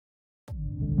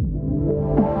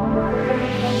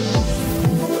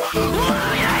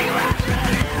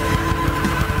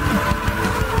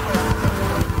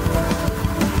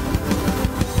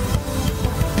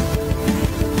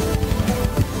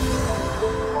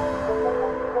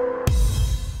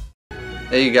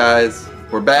Hey guys,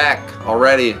 we're back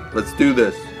already. Let's do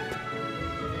this.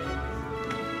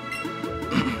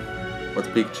 What's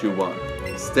Pikachu want?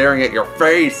 Staring at your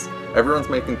face. Everyone's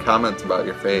making comments about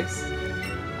your face.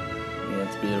 Yeah,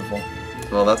 it's beautiful.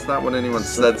 Well, that's not what anyone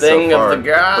said thing so far. of the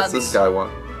gods. What's this guy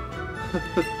want?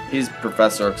 He's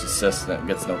Professor Oak's assistant,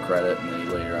 gets no credit, and then he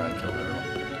later on killed everyone.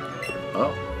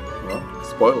 Oh, well,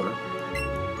 spoiler.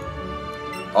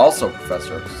 Also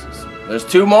Professor Oak's assistant. There's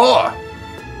 2 more!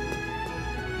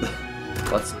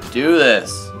 Let's do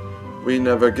this. We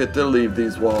never get to leave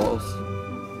these walls.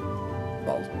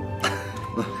 Balls.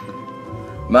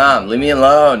 Mom, leave me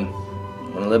alone. I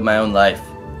want to live my own life.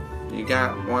 You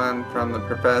got one from the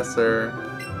professor.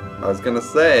 I was gonna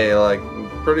say, like, I'm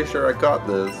pretty sure I caught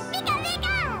this.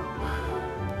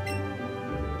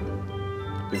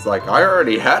 He's like, I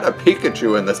already had a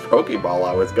Pikachu in this Pokeball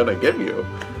I was gonna give you.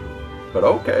 But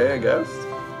okay, I guess.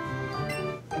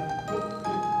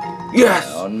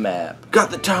 Yes! Town map.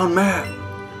 Got the town map!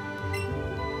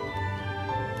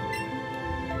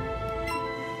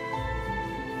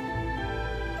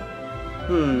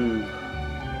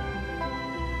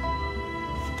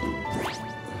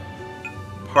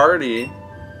 Party.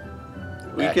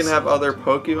 We can have other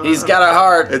Pokemon. He's got a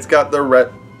heart. It's got the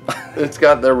it's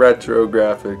got the retro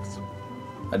graphics.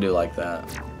 I do like that.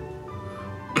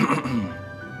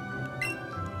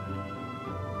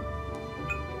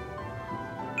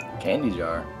 Candy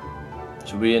jar.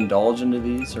 Should we indulge into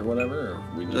these or whatever? Or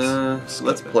we just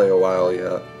let's play a while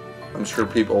yet. I'm sure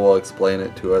people will explain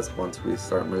it to us once we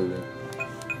start moving.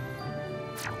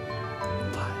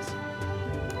 Lies.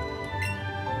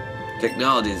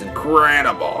 Technology is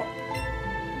incredible.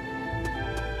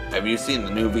 Have you seen the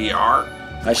new VR?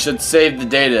 I should save the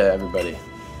data, everybody.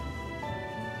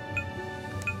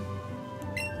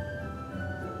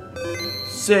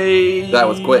 Save. That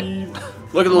was quick.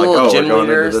 Look at the little gym we're going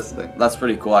into leaders. this thing. That's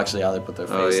pretty cool, actually, how they put their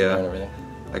face in there and everything.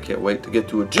 I can't wait to get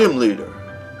to a gym leader.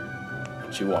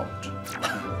 But you won't.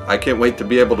 I can't wait to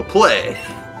be able to play.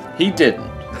 He didn't.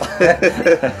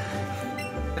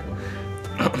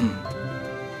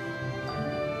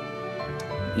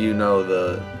 You know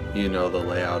the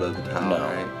layout of the town, No.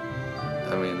 right?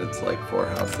 I mean, it's like 4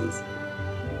 houses.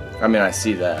 I mean, I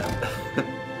see that.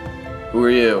 Who are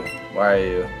you? Why are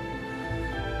you?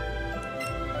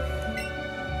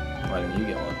 Why didn't you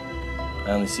get one?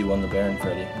 I only see one, the Bear and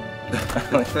Freddy.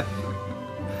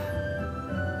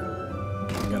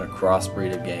 I'm gonna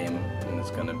crossbreed a game, and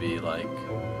it's gonna be like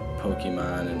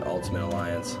Pokemon and Ultimate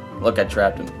Alliance. Look, I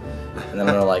trapped him. And then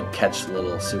I'm gonna like catch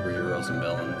little superheroes and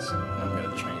villains, and I'm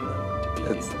gonna train them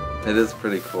to be. It is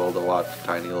pretty cool to watch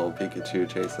tiny little Pikachu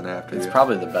chasing after you. It's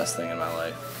probably the best thing in my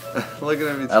life. Look at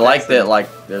him. He's I like chasing. that. Like,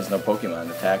 there's no Pokemon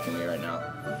attacking me right now.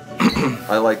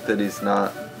 I like that he's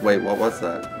not. Wait, what was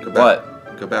that? Go back.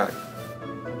 What? Go back.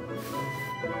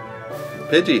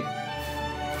 Pidgey.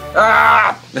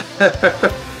 Ah!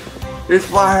 He's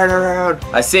flying around.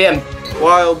 I see him.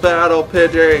 Wild battle,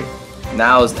 Pidgey.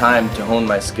 Now is time to hone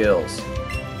my skills.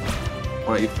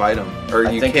 Why don't you fight him? Or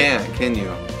you can't, can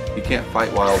you? You can't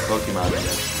fight wild Pokemon in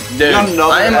this. Dude,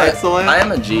 I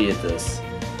am a G at this.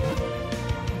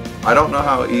 I don't know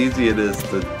how easy it is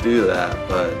to do that,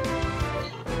 but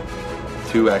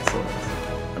 2 excellence.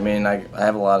 I mean, I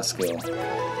have a lot of skill.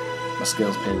 My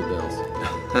skills pay the bills.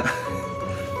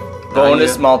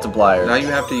 Bonus multiplier. Now you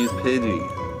have to use Pidgey.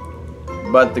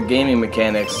 But the gaming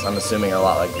mechanics, I'm assuming, are a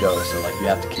lot like Go, so like you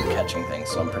have to keep catching things,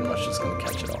 so I'm pretty much just gonna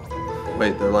catch it all.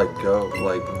 Wait, they're like Go,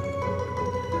 like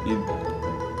you.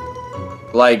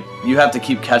 Like, you have to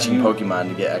keep catching Pokemon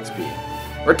to get XP.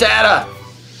 Rattata!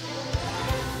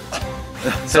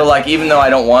 So like, even though I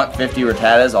don't want 50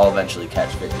 Rattatas, I'll eventually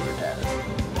catch 50 Rattatas.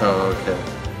 Oh, okay.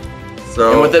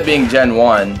 So. And with it being Gen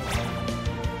 1,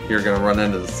 you're gonna run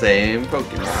into the same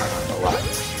Pokemon a lot.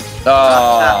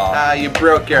 oh. You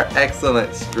broke your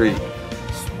excellent streak.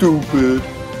 Stupid.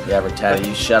 Yeah, Rattata,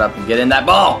 you shut up and get in that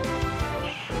ball!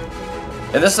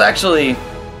 And this is actually,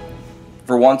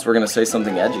 for once, we're going to say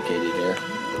something educated here.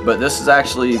 But this is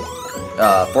actually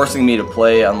forcing me to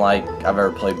play unlike I've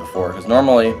ever played before. Because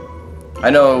normally, I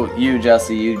know you,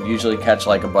 Jesse, you usually catch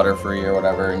like a Butterfree or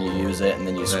whatever and you use it and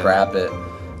then you scrap it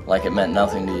like it meant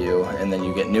nothing to you and then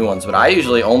you get new ones. But I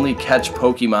usually only catch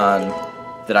Pokemon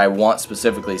that I want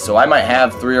specifically. So I might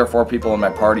have 3 or 4 people in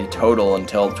my party total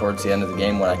until towards the end of the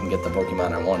game when I can get the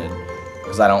Pokemon I wanted.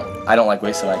 Because I don't like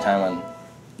wasting my time on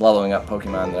leveling up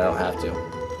Pokemon that I don't have to.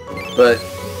 But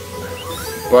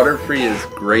Butterfree is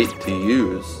great to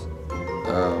use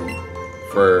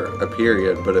for a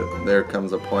period, but there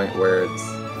comes a point where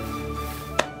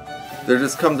there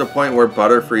just comes a point where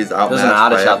Butterfree's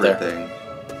outmatched by everything.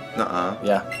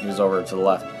 Yeah, he was over to the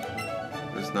left.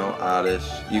 There's no Oddish.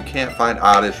 You can't find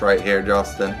Oddish right here,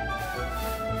 Justin.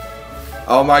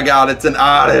 Oh my god, it's an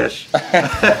Oddish!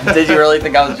 Did you really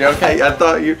think I was joking? I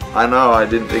thought you... I know, I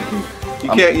didn't think you... You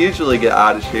can't usually get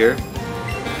Oddish here.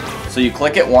 So you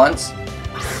click it once,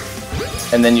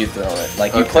 and then you throw it.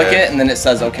 Like, you click it, and then it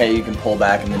says, okay, you can pull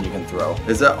back, and then you can throw.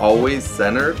 Is it always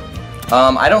centered?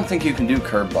 I don't think you can do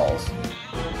curveballs.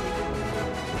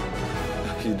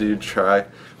 You do try.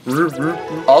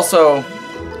 Also,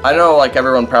 I know like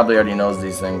everyone probably already knows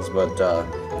these things, but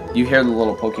you hear the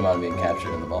little Pokemon being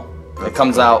captured in the ball. It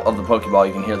comes out of the Pokeball.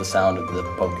 You can hear the sound of the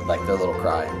like their little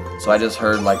cry. So I just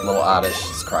heard like little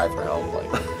Oddish's cry for help.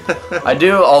 Like I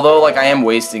do, although like I am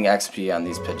wasting XP on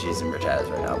these Pidgeys and Rattatas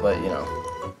right now, but you know.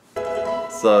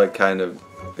 So it kind of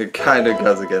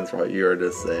goes against what you were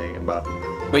just saying about.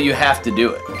 But you have to do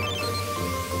it.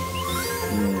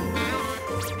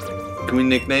 Can we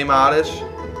nickname Oddish?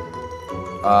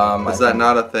 Is that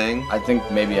not a thing? I think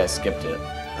maybe I skipped it.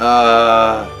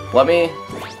 Let me...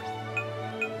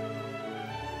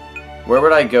 Where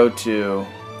would I go to...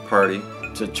 Party.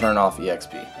 To turn off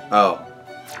EXP? Oh.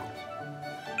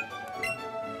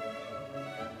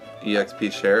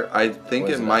 EXP share? I think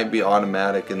it might be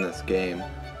automatic in this game.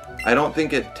 I don't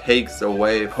think it takes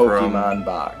away from... Pokemon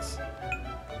box.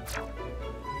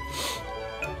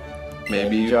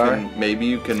 Maybe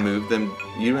you can move them.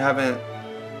 You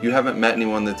haven't met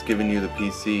anyone that's given you the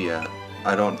PC yet.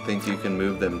 I don't think you can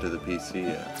move them to the PC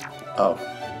yet. Oh.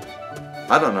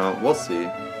 I don't know. We'll see.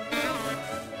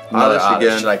 Oddish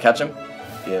again. Should I catch him?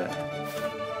 Yeah.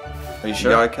 Are you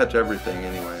sure? You gotta catch everything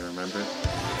anyway, remember?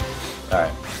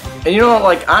 Alright. And you know what,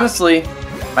 like, honestly,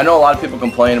 I know a lot of people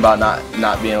complain about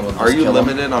not being able to just Are you kill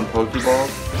limited them. on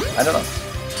Pokeballs? I don't know.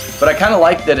 But I kind of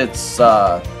like that it's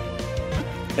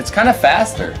kind of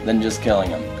faster than just killing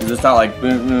them. Because it's not like,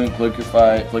 boom, boom, click your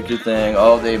fight, click your thing,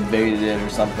 oh, they evaded it or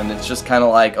something. It's just kind of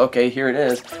like, okay, here it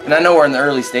is. And I know we're in the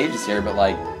early stages here, but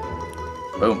like,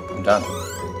 boom, I'm done.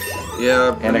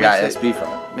 Yeah. And I got SP from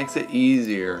it. Makes it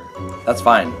easier. That's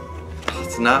fine.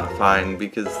 It's not fine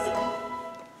because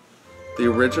the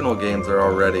original games are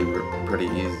already pretty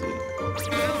easy.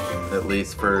 At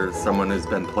least for someone who's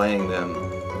been playing them.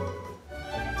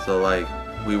 So like,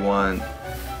 we want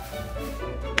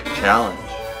challenge,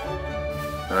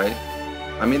 right?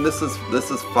 I mean, this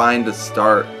is fine to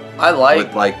start. I like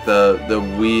with like the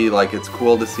Wii. Like, it's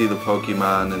cool to see the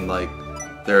Pokemon and like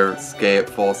their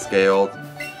full scale.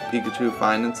 Pikachu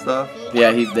fine and stuff.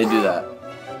 Yeah, they do that.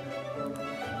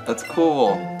 That's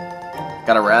cool.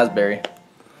 Got a raspberry.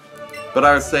 But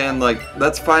I was saying, like,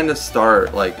 that's fine to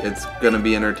start. Like, it's gonna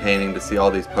be entertaining to see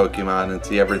all these Pokemon and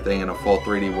see everything in a full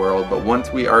 3D world. But once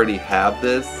we already have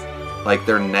this, like,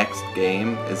 their next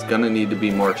game is gonna need to be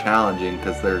more challenging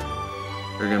because they're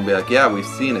gonna be like, yeah, we've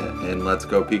seen it, and let's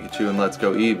go Pikachu and let's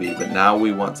go Eevee. But now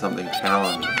we want something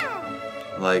challenging.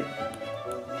 Like,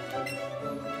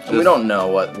 we don't know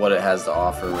what it has to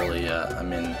offer really yet. I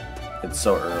mean, it's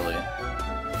so early.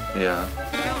 Yeah.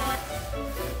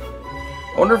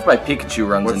 I wonder if my Pikachu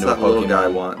runs into a Pokemon. What's that little guy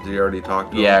want? Did you already talk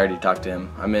to him? Yeah, I already talked to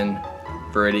him. I'm in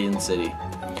Viridian City.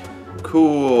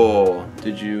 Cool.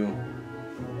 Did you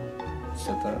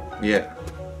set that? Yeah.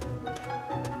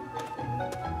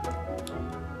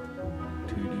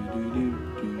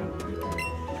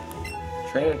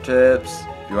 Trainer tips.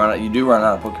 You do run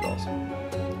out of Pokeballs.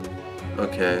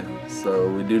 Okay, so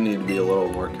we do need to be a little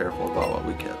more careful about what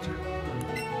we catch.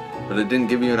 But it didn't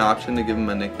give you an option to give him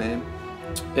a nickname?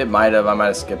 It might have. I might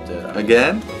have skipped it.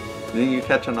 Again? Didn't you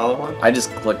catch another one? I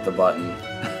just clicked the button.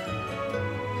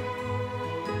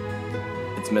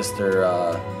 It's Mr.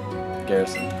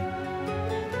 Garrison.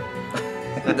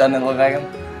 Doesn't it look like him?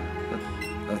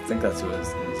 I think that's who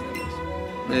his name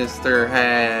is. Mr.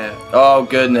 Hat. Oh,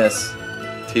 goodness.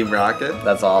 Team Rocket?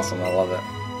 That's awesome. I love it.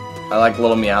 I like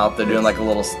Little Meowth. They're doing like a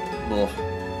little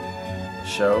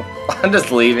show. I'm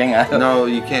just leaving. No,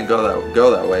 you can't go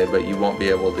that way, but you won't be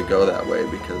able to go that way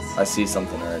because I see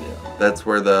something already. That's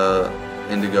where the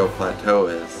Indigo Plateau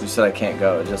is. You said I can't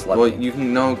go. Just let me. Well, you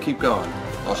can. No, keep going.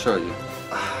 I'll show you.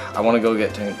 I want to go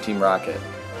get Team Rocket.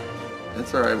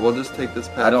 It's alright. We'll just take this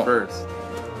path first.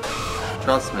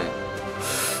 Trust me.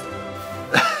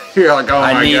 You're like, oh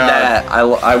my god. I need that.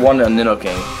 I want a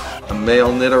Nidoking. A male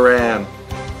Nidoran.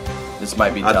 This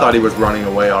might be tough. I thought he was running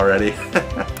away already.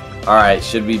 Alright,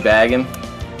 should we bag him?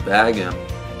 Bag him?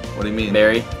 What do you mean?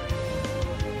 Berry?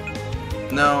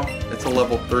 No, it's a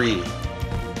level 3.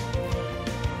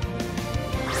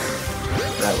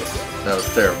 That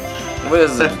was terrible.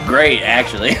 This is great,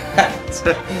 actually.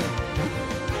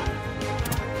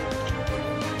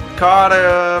 Caught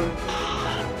him!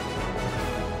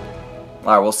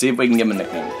 Alright, we'll see if we can give him a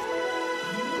nickname.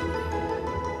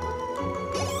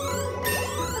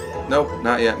 Nope,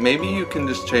 not yet. Maybe you can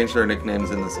just change their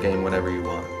nicknames in this game whenever you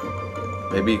want.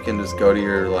 Maybe you can just go to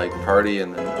your like party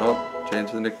and then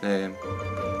change the nickname.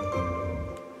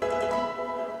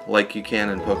 Like you can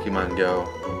in Pokemon Go.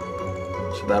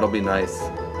 So that'll be nice.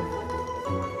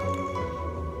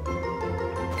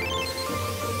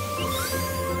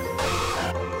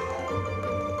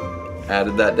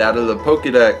 Added that data to the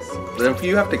Pokédex. But if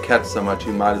you have to catch so much,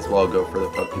 you might as well go for the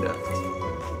Pokédex.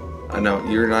 I know,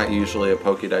 you're not usually a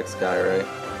Pokédex guy, right?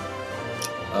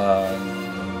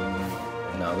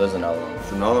 No, there's another one.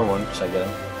 There's another one. Should I get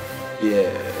him?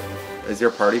 Yeah. Is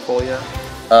your party full yet?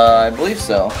 I believe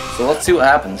so. So let's see what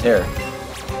happens here.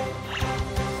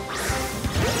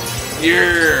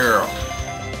 Yeah!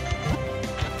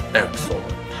 Excellent.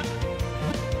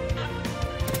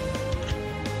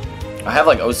 I have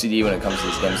like OCD when it comes to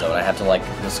these games though, and I have to like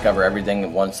discover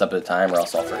everything one step at a time or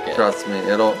else I'll forget. Trust me,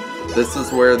 this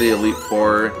is where the Elite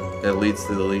Four, it leads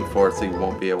to the Elite Four, so you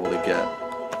won't be able to get.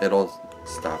 It'll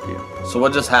stop you. So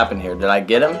what just happened here? Did I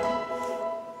get him?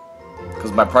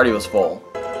 Because my party was full.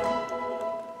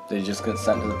 Did he just get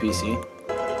sent to the PC?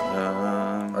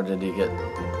 Or did he get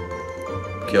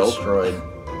killed? Destroyed?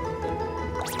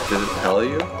 Did it tell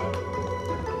you?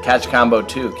 Catch combo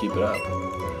 2, keep it up.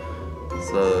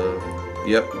 So,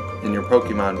 yep, in your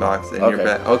Pokemon box, in your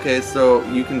bag. Okay, so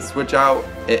you can switch out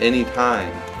at any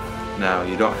time. Now,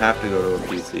 you don't have to go to a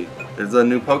PC. There's a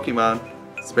new Pokemon,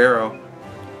 Sparrow.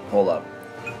 Hold up.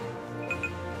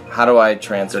 How do I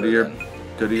transfer?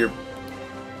 Go to your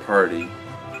party.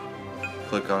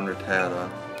 Click on Rattata.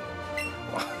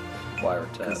 Why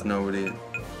Rattata? Because nobody.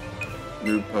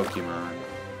 New Pokemon.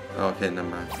 Okay, never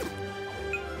mind.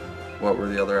 What were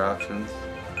the other options?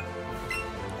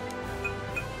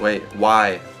 Wait,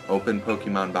 Y. Open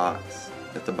Pokemon box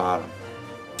at the bottom.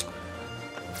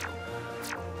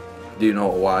 Do you know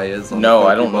what Y is? No,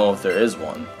 I don't know if there is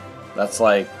one. That's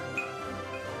like,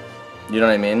 you know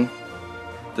what I mean?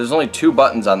 There's only 2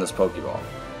 buttons on this Pokeball.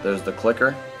 There's the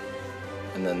clicker,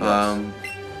 and then this.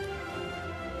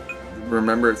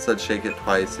 Remember it said shake it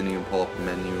twice and you can pull up a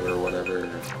menu or whatever,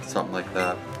 or something like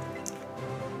that.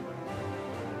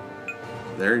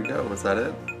 There you go, was that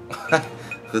it?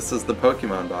 This is the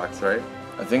Pokemon box, right?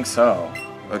 I think so.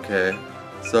 Okay,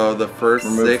 so the first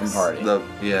Remove 6, from party.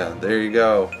 Yeah, there you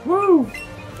go. Woo!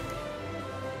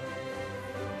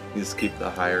 You just keep the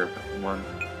higher one.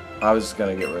 I was just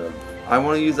gonna get rid of. I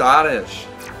want to use Oddish.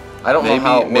 I don't know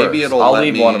how it works. Maybe it'll I'll let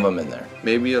leave me, one of them in there.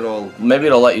 Maybe it'll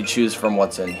let you choose from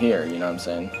what's in here. You know what I'm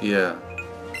saying? Yeah.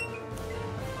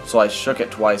 So I shook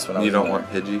it twice when I was. You don't want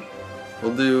Pidgey?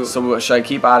 We'll do. So should I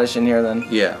keep Oddish in here then?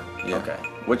 Yeah. Yeah. Okay.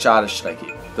 Which Oddish should I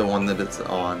keep? The one that it's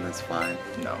on is fine.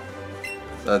 No.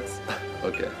 That's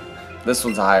okay. This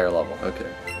one's a higher level. Okay.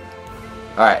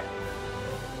 All right.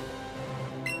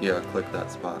 Yeah, click that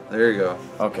spot. There you go.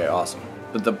 Okay, awesome.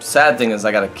 But the sad thing is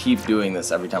I gotta keep doing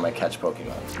this every time I catch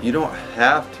Pokemon. You don't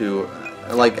have to.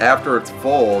 Like, after it's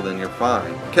full, then you're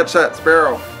fine. Catch that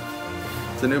Sparrow.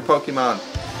 It's a new Pokemon.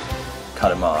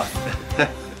 Cut him off.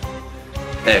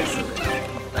 Excellent.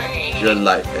 Your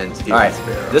life ends here, Alright,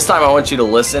 Sparrow. this time I want you to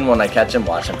listen when I catch him.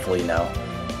 Watch him flee now.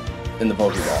 In the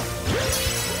Pokeball.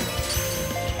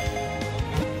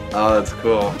 Oh, that's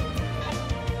cool.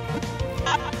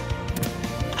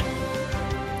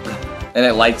 And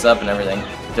it lights up and everything.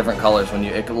 Different colors when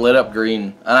it lit up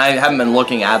green. And I haven't been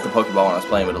looking at the Pokeball when I was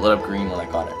playing, but it lit up green when I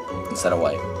caught it instead of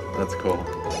white. That's cool.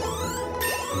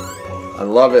 I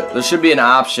love it. There should be an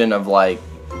option of like,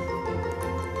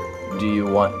 do you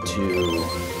want to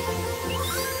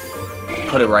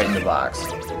put it right in the box?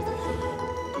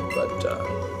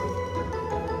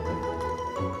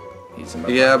 But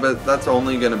yeah, but that's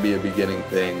only going to be a beginning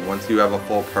thing. Once you have a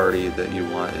full party that you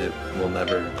want, it will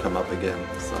never come up again.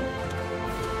 So,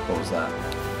 what was that?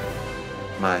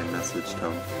 My message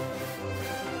tone.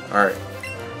 Alright.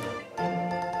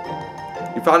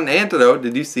 You found an antidote.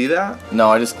 Did you see that? No,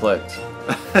 I just clicked.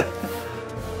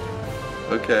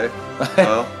 Okay.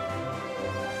 Well.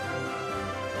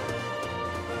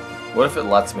 What if it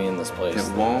lets me in this place?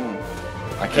 It won't.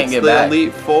 I can't get back. back. It's the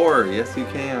Elite Four. Yes, you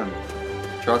can.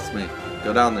 Trust me.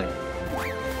 Go down there.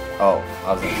 Oh,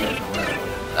 I was gonna say.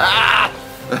 Ah!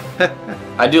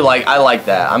 I like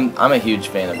that. I'm a huge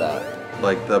fan of that.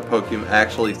 Like the Pokemon,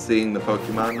 actually seeing the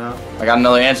Pokemon now. I got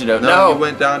another antidote. No, you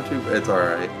went down to. It's all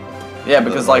right. Yeah,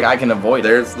 because like I can avoid it.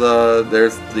 There's the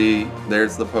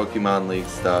Pokemon League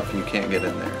stuff. You can't get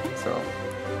in there. So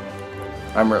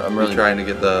I'm really trying to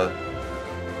get the.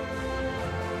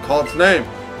 Call its name.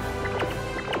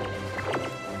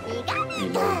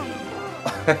 Emoji.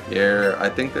 Here, I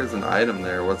think there's an item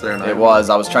there. Was there an item? It was.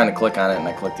 I was trying to click on it and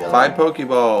I clicked the other 5 one.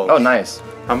 Pokeballs. Oh, nice.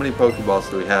 How many Pokeballs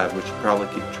do we have? We should probably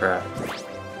keep track.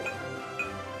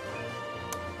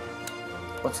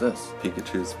 What's this?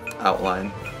 Pikachu's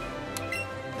outline.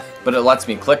 But it lets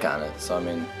me click on it, so I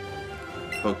mean...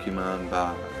 Pokemon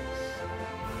box.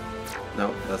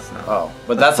 Nope, that's not. Oh,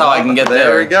 but that's how I can get there.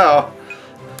 There we go.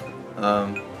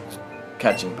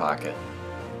 Catching pocket.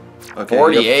 Okay,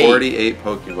 48. 48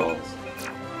 Pokeballs.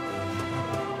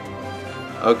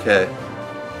 Okay.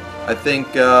 I think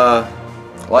Let's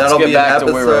that'll get be back an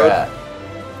to where we're at.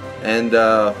 And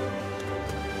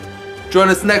join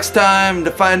us next time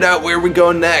to find out where we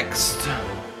go next.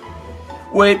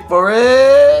 Wait for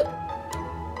it.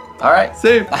 All right.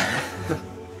 See.